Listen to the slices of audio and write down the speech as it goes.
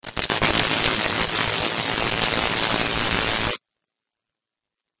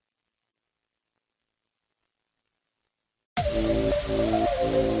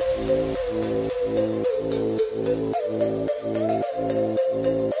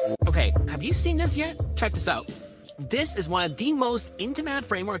Have you seen this yet? Check this out. This is one of the most in-demand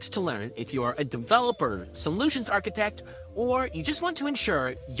frameworks to learn if you're a developer, solutions architect, or you just want to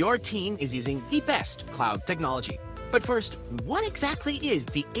ensure your team is using the best cloud technology. But first, what exactly is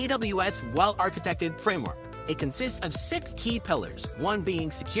the AWS Well-Architected Framework? It consists of 6 key pillars, one being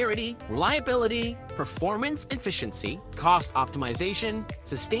security, reliability, performance efficiency, cost optimization,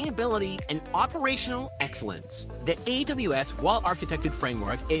 sustainability, and operational excellence. The AWS Well-Architected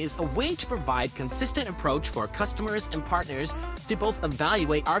Framework is a way to provide consistent approach for customers and partners to both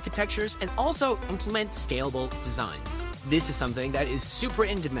evaluate architectures and also implement scalable designs. This is something that is super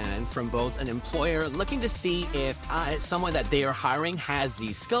in demand from both an employer looking to see if someone that they are hiring has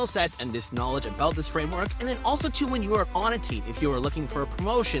these skill sets and this knowledge about this framework, and then also too when you are on a team, if you are looking for a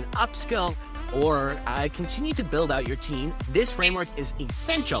promotion, upskill, or continue to build out your team, this framework is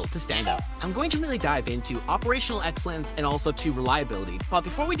essential to stand out. I'm going to really dive into operational excellence and also to reliability. But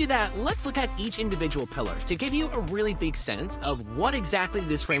before we do that, let's look at each individual pillar to give you a really big sense of what exactly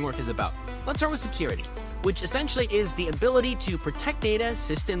this framework is about. Let's start with security, which essentially is the ability to protect data,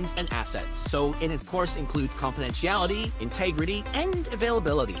 systems, and assets. So it of course includes confidentiality, integrity, and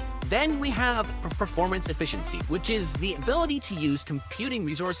availability. Then we have performance efficiency, which is the ability to use computing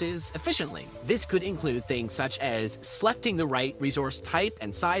resources efficiently. This could include things such as selecting the right resource type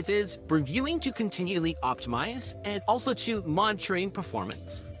and sizes, reviewing to continually optimize, and also to monitoring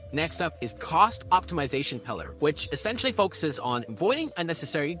performance. Next up is cost optimization pillar, which essentially focuses on avoiding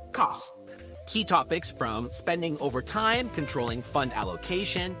unnecessary costs. Key topics from spending over time, controlling fund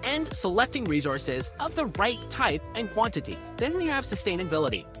allocation, and selecting resources of the right type and quantity. Then we have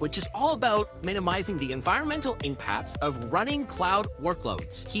sustainability, which is all about minimizing the environmental impacts of running cloud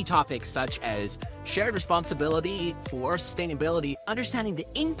workloads. Key topics such as shared responsibility for sustainability, understanding the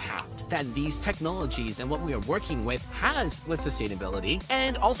impact that these technologies and what we are working with has with sustainability,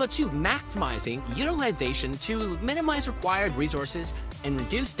 and also to maximizing utilization to minimize required resources and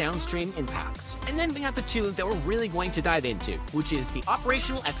reduce downstream impacts. And then we have the two that we're really going to dive into, which is the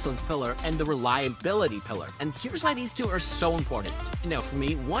operational excellence pillar and the reliability pillar. And here's why these two are so important. Now, for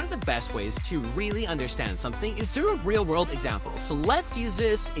me, one of the best ways to really understand something is through a real-world example. So let's use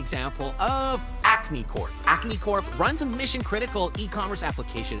this example of Acme Corp. Acme Corp runs a mission-critical e-commerce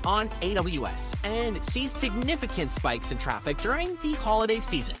application on AWS and sees significant spikes in traffic during the holiday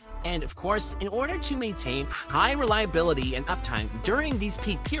season. And of course, in order to maintain high reliability and uptime during these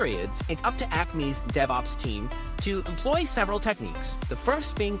peak periods, it's up to Acme's DevOps team to employ several techniques. The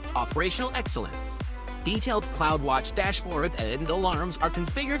first being operational excellence. Detailed CloudWatch dashboards and alarms are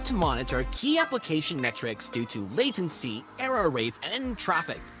configured to monitor key application metrics due to latency, error rates, and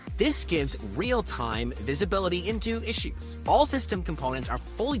traffic. This gives real-time visibility into issues. All system components are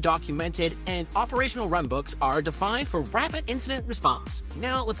fully documented and operational runbooks are defined for rapid incident response.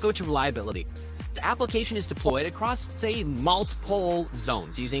 Now let's go to reliability. The application is deployed across, say, multiple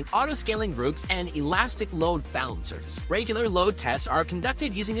zones using auto-scaling groups and elastic load balancers. Regular load tests are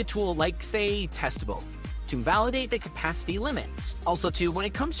conducted using a tool like, say, Testable, to validate the capacity limits. Also too, when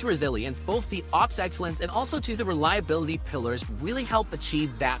it comes to resilience, both the ops excellence and also to the reliability pillars really help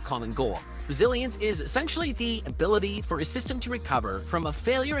achieve that common goal. Resilience is essentially the ability for a system to recover from a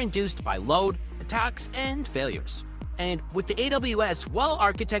failure induced by load, attacks, and failures. And with the AWS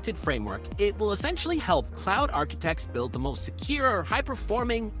Well-Architected Framework, it will essentially help cloud architects build the most secure,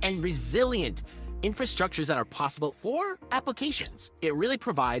 high-performing, and resilient infrastructures that are possible for applications. It really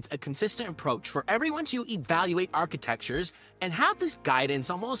provides a consistent approach for everyone to evaluate architectures and have this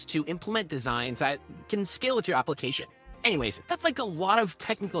guidance almost to implement designs that can scale with your application. Anyways, that's like a lot of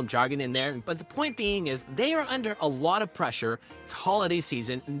technical jargon in there, but the point being is they are under a lot of pressure. It's holiday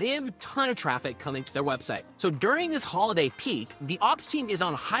season, and they have a ton of traffic coming to their website. So during this holiday peak, the ops team is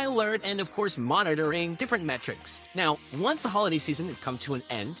on high alert and of course monitoring different metrics. Now, once the holiday season has come to an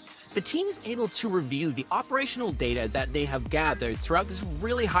end, the team is able to review the operational data that they have gathered throughout this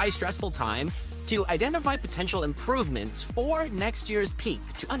really high stressful time to identify potential improvements for next year's peak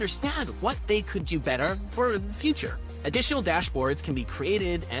to understand what they could do better for the future. Additional dashboards can be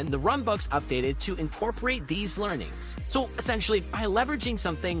created and the runbooks updated to incorporate these learnings. So essentially, by leveraging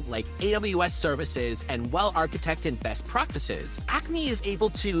something like AWS services and well-architected best practices, Acme is able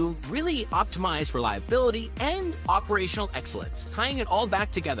to really optimize reliability and operational excellence, tying it all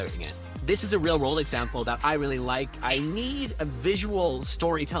back together again. This is a real-world example that I really like. I need a visual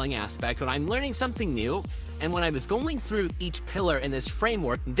storytelling aspect when I'm learning something new. And when I was going through each pillar in this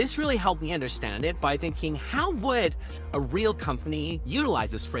framework, this really helped me understand it by thinking, how would a real company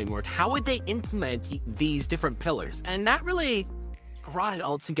utilize this framework? How would they implement these different pillars? And that really brought it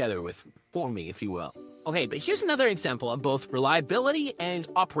all together for me, if you will. Okay, but here's another example of both reliability and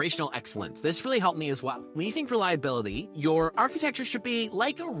operational excellence. This really helped me as well. When you think reliability, your architecture should be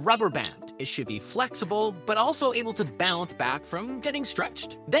like a rubber band. It should be flexible, but also able to bounce back from getting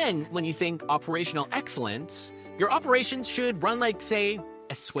stretched. Then, when you think operational excellence, your operations should run like, say,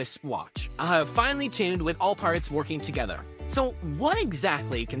 a Swiss watch, finely tuned with all parts working together. So what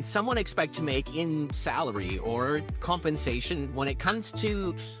exactly can someone expect to make in salary or compensation when it comes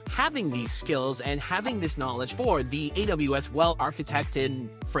to having these skills and having this knowledge for the AWS well-architected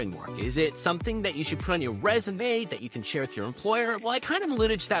framework? Is it something that you should put on your resume that you can share with your employer? Well, I kind of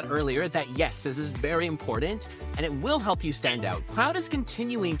alluded to that earlier, that yes, this is very important and it will help you stand out. Cloud is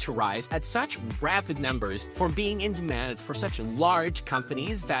continuing to rise at such rapid numbers for being in demand for such large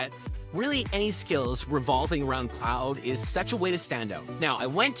companies that really any skills revolving around cloud is such a way to stand out. Now, I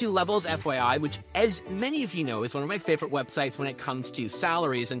went to Levels FYI, which, as many of you know, is one of my favorite websites when it comes to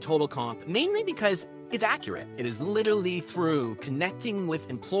salaries and total comp, mainly because it's accurate. It is literally through connecting with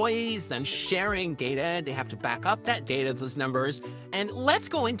employees, then sharing data. They have to back up that data, those numbers. And let's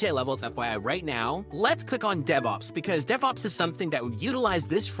go into Levels FYI right now. Let's click on DevOps, because DevOps is something that would utilize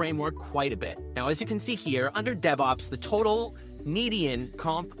this framework quite a bit. Now, as you can see here, under DevOps, the total median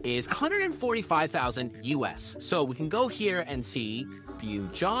comp is 145,000 US. So we can go here and see view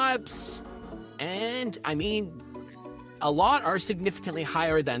jobs, and I mean, a lot are significantly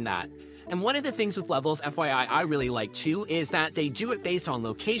higher than that. And one of the things with Levels FYI I really like too is that they do it based on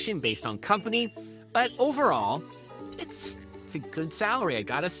location, based on company, but overall, it's a good salary, I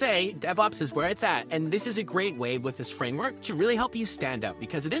gotta say. DevOps is where it's at, and this is a great way with this framework to really help you stand out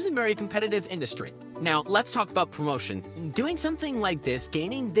because it is a very competitive industry. Now, let's talk about promotion. Doing something like this,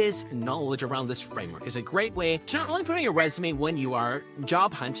 gaining this knowledge around this framework is a great way to not only put on your resume when you are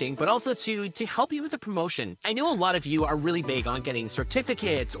job hunting, but also to help you with a promotion. I know a lot of you are really big on getting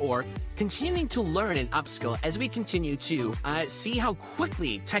certificates or continuing to learn and upskill. As we continue to see how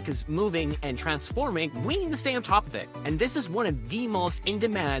quickly tech is moving and transforming, we need to stay on top of it. And this is one of the most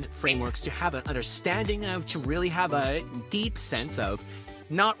in-demand frameworks to have an understanding of, to really have a deep sense of,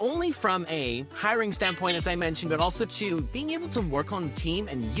 not only from a hiring standpoint, as I mentioned, but also to being able to work on a team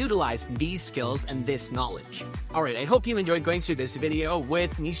and utilize these skills and this knowledge. All right, I hope you enjoyed going through this video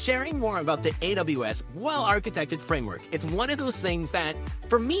with me sharing more about the AWS well-architected framework. It's one of those things that,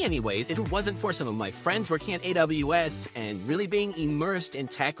 for me anyways, if it wasn't for some of my friends working at AWS and really being immersed in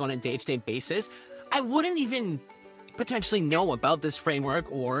tech on a day-to-day basis, I wouldn't even potentially know about this framework,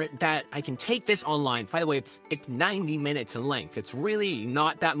 or that I can take this online. By the way, it's 90 minutes in length. It's really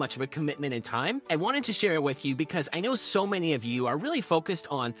not that much of a commitment in time. I wanted to share it with you because I know so many of you are really focused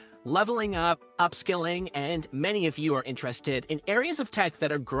on leveling up, upskilling, and many of you are interested in areas of tech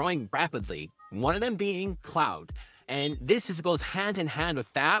that are growing rapidly, one of them being cloud. And this is goes hand in hand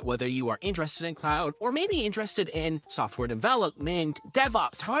with that, whether you are interested in cloud or maybe interested in software development,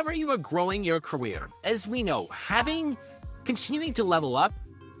 DevOps, however you are growing your career. As we know, continuing to level up,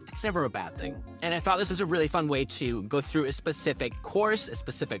 it's never a bad thing. And I thought this was a really fun way to go through a specific course, a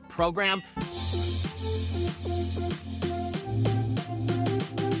specific program.